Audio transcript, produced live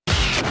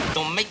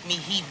Don't make me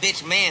he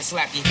bitch man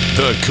slap you.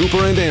 The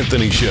Cooper and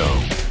Anthony Show.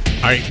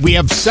 All right, we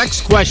have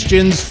sex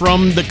questions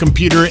from the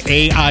computer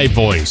AI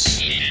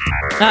voice.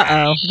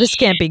 Uh-oh, this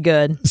can't be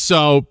good.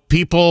 So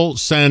people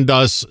send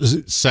us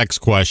sex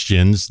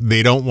questions.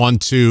 They don't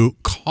want to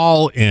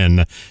call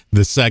in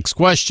the sex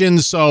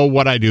questions. So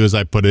what I do is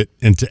I put it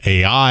into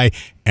AI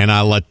and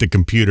I let the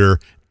computer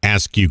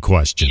ask you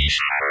questions.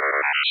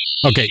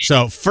 Okay,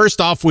 so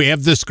first off, we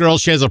have this girl.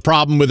 She has a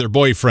problem with her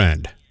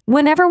boyfriend.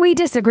 Whenever we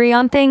disagree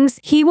on things,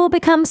 he will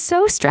become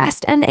so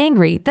stressed and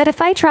angry that if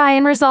I try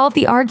and resolve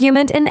the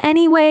argument in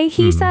any way,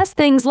 he says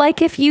things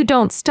like, if you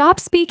don't stop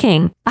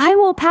speaking, I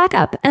will pack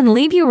up and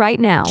leave you right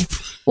now.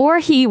 Or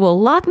he will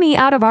lock me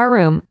out of our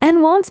room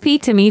and won't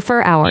speak to me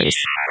for hours.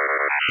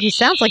 He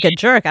sounds like a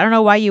jerk. I don't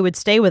know why you would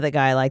stay with a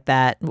guy like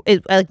that.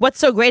 What's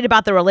so great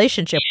about the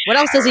relationship? What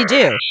else does he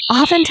do?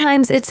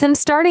 Oftentimes, it's him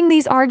starting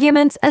these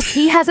arguments as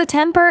he has a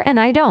temper and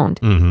I don't.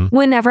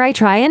 Whenever I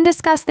try and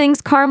discuss things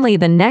calmly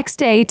the next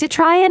day to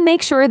try and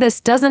make sure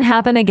this doesn't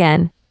happen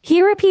again,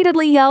 he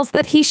repeatedly yells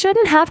that he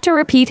shouldn't have to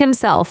repeat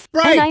himself.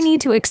 Right. And I need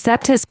to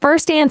accept his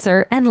first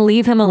answer and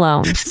leave him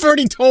alone. I've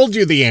already told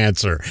you the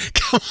answer.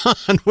 Come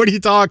on, what are you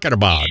talking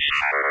about?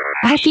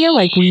 I feel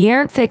like we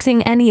aren't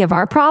fixing any of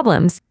our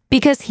problems,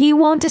 because he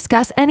won't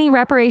discuss any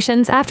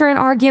reparations after an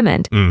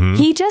argument.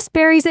 He just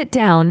buries it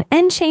down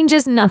and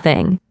changes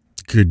nothing.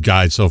 Good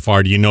guy so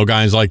far. Do you know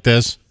guys like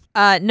this?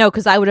 No,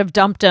 because I would have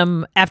dumped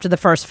him after the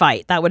first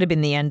fight. That would have been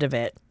the end of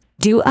it.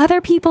 Do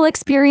other people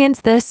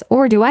experience this,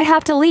 or do I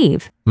have to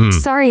leave?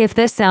 Sorry if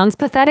this sounds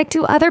pathetic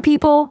to other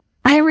people.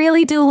 I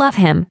really do love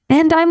him,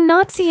 and I'm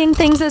not seeing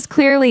things as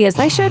clearly as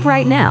I should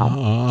right now.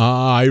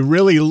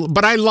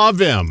 But I love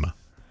him.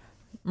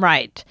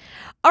 Right.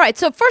 All right.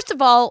 So first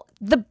of all,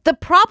 the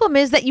problem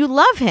is that you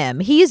love him.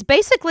 He is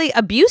basically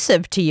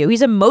abusive to you.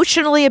 He's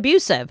emotionally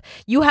abusive.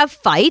 You have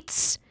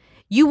fights.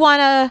 You want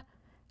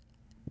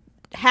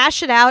to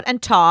hash it out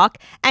and talk.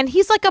 And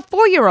he's like a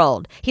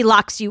 4-year-old. He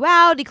locks you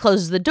out. He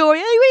closes the door. I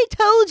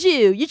already told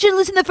you. You should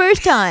listen the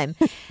first time.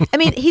 I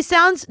mean, he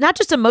sounds not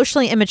just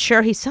emotionally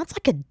immature. He sounds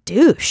like a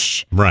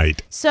douche.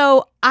 Right.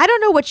 So I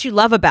don't know what you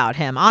love about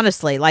him,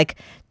 honestly. Like,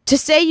 to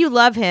say you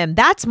love him,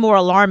 that's more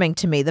alarming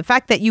to me. The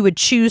fact that you would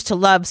choose to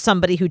love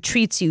somebody who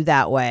treats you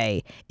that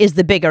way is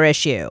the bigger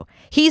issue.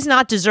 He's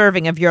not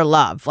deserving of your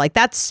love. Like,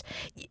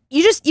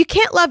 you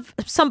can't love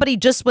somebody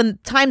just when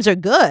times are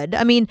good.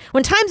 I mean,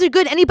 when times are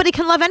good, anybody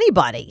can love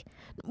anybody.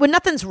 When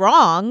nothing's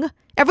wrong,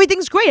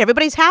 everything's great.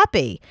 Everybody's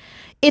happy.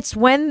 It's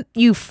when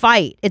you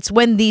fight, it's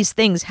when these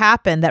things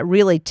happen that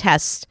really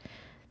test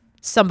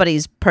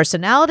somebody's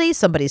personality,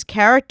 somebody's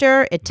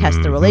character. It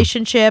tests the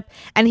relationship.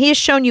 And he has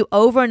shown you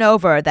over and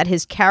over that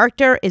his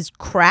character is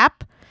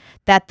crap,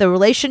 that the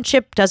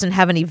relationship doesn't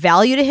have any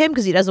value to him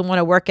because he doesn't want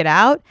to work it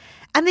out.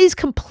 And he's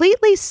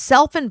completely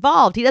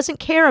self-involved. He doesn't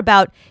care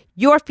about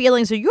your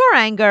feelings or your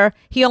anger.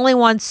 He only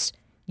wants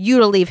you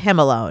to leave him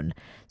alone.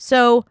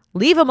 So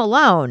leave him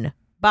alone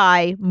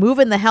by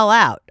moving the hell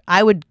out.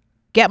 I would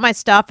get my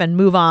stuff and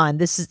move on.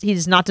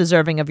 He's not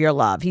deserving of your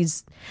love.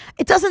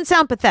 It doesn't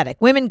sound pathetic.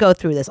 Women go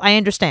through this. I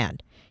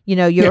understand. You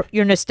know,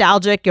 you're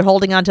nostalgic. You're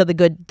holding on to the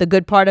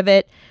good part of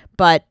it,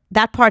 but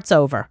that part's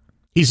over.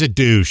 He's a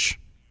douche.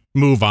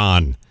 Move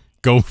on.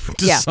 Go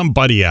to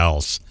somebody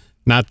else.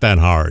 Not that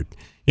hard.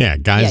 Yeah,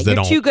 guys that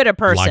don't. You're too good a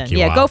person.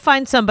 Go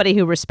find somebody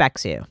who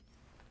respects you.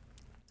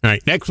 All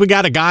right. Next, we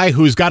got a guy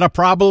who's got a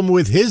problem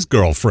with his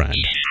girlfriend.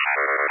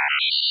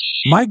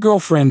 My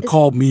girlfriend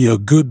called me a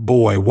good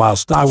boy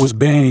whilst I was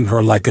banging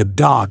her like a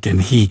dog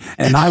and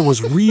I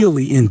was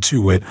really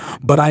into it,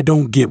 but I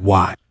don't get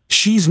why.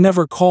 She's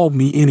never called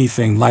me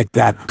anything like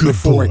that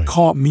before. It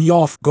caught me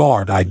off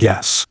guard, I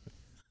guess.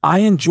 I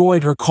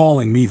enjoyed her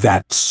calling me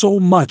that so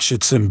much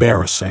it's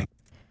embarrassing.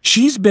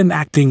 She's been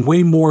acting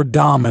way more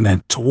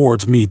dominant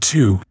towards me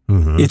too.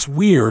 It's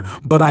weird,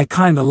 but I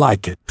kinda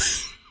like it.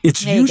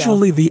 It's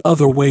usually the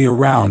other way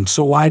around,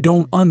 so I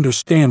don't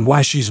understand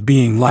why she's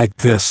being like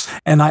this,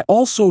 and I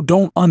also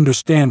don't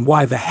understand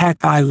why the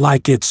heck I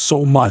like it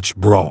so much,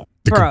 bro.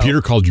 The computer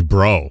called you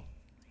bro.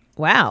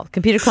 Wow,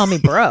 computer called me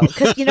bro.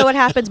 Because you know what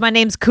happens? My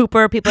name's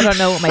Cooper. People don't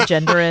know what my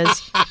gender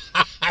is.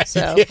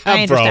 So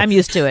I understand. Bro. I'm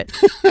used to it.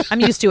 I'm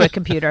used to it,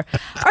 computer.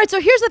 All right,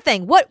 so here's the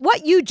thing.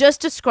 What you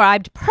just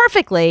described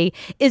perfectly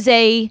is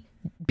a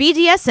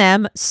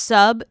BDSM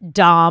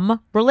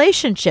sub-dom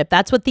relationship.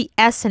 That's what the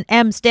S and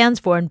M stands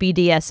for in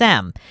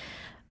BDSM.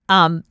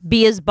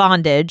 B is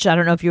bondage. I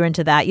don't know if you're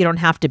into that. You don't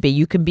have to be.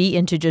 You can be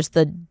into just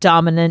the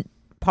dominant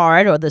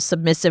part or the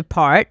submissive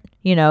part,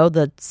 you know,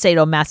 the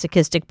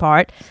sadomasochistic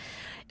part.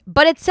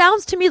 But it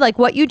sounds to me like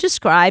what you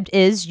described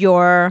is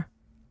you're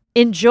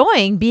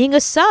enjoying being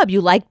a sub.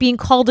 You like being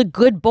called a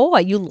good boy.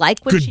 You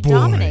like when she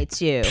dominates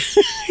you.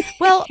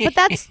 Well, but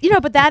that's,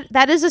 but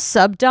that is a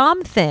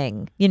sub-dom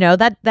thing. You know,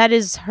 that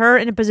is her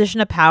in a position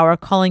of power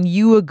calling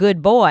you a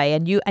good boy,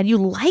 and you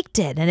liked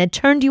it and it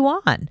turned you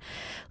on.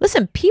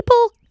 Listen,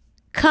 people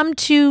come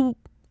to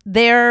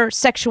their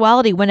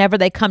sexuality whenever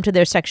they come to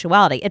their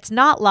sexuality. It's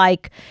not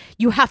like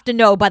you have to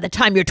know by the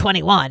time you're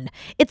 21.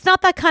 It's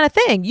not that kind of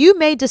thing. You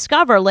may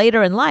discover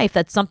later in life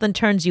that something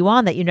turns you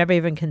on that you never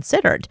even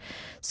considered.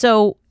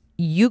 So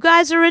you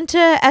guys are into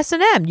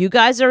S&M. You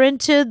guys are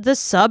into the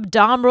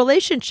sub-dom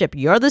relationship.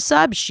 You're the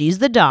sub, she's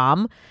the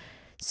dom.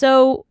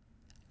 So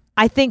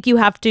I think you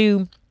have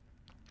to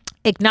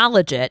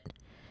acknowledge it,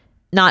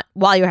 not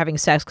while you're having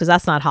sex, because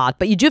that's not hot,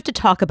 but you do have to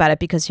talk about it,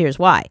 because here's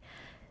why.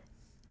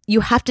 You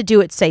have to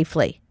do it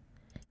safely.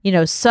 You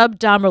know,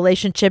 sub-dom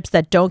relationships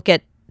that don't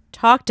get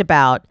talked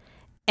about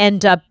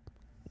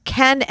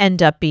can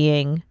end up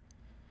being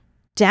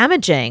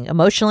damaging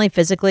emotionally,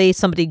 physically.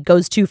 Somebody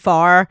goes too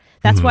far.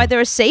 That's why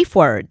there are safe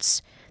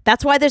words.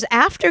 That's why there's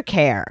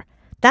aftercare.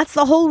 That's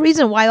the whole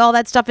reason why all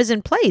that stuff is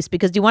in place,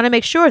 because you want to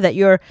make sure that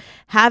you're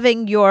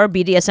having your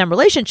BDSM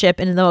relationship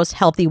in the most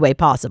healthy way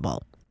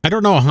possible. I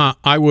don't know how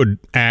I would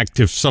act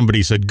if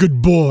somebody said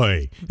 "good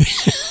boy"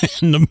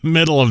 in the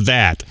middle of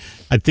that.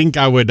 I think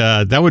I would.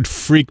 That would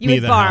freak me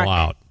the hell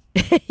out.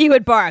 You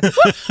would bark.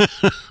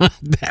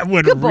 That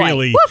would Good boy.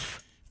 really,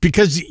 Woof.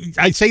 because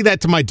I say that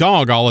to my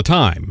dog all the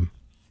time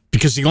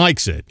because he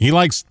likes it. He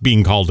likes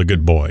being called a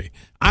good boy.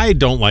 I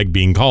don't like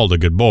being called a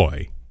good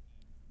boy.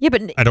 Yeah,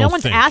 but no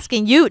one's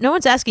asking you. No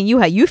one's asking you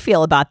how you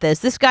feel about this.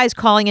 This guy's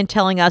calling and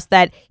telling us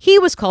that he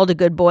was called a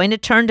good boy and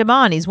it turned him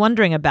on. He's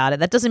wondering about it.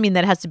 That doesn't mean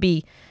that has to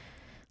be.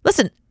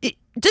 Listen,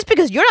 just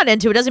because you're not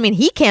into it doesn't mean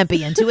he can't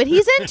be into it.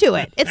 He's into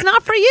it. It's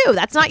not for you.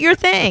 That's not your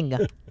thing.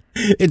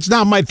 It's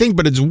not my thing,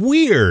 but it's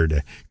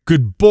weird.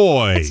 Good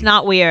boy. It's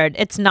not weird.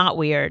 It's not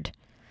weird.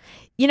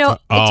 You know,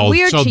 it's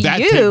weird so to that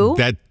you.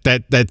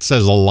 That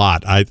says a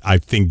lot. I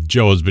think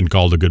Joe has been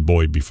called a good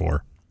boy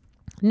before.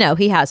 No,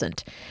 he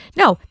hasn't.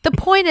 No, the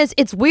point is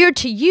it's weird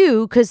to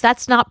you because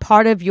that's not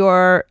part of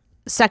your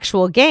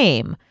sexual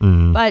game.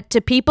 But to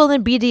people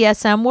in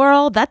BDSM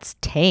world, that's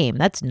tame.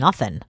 That's nothing.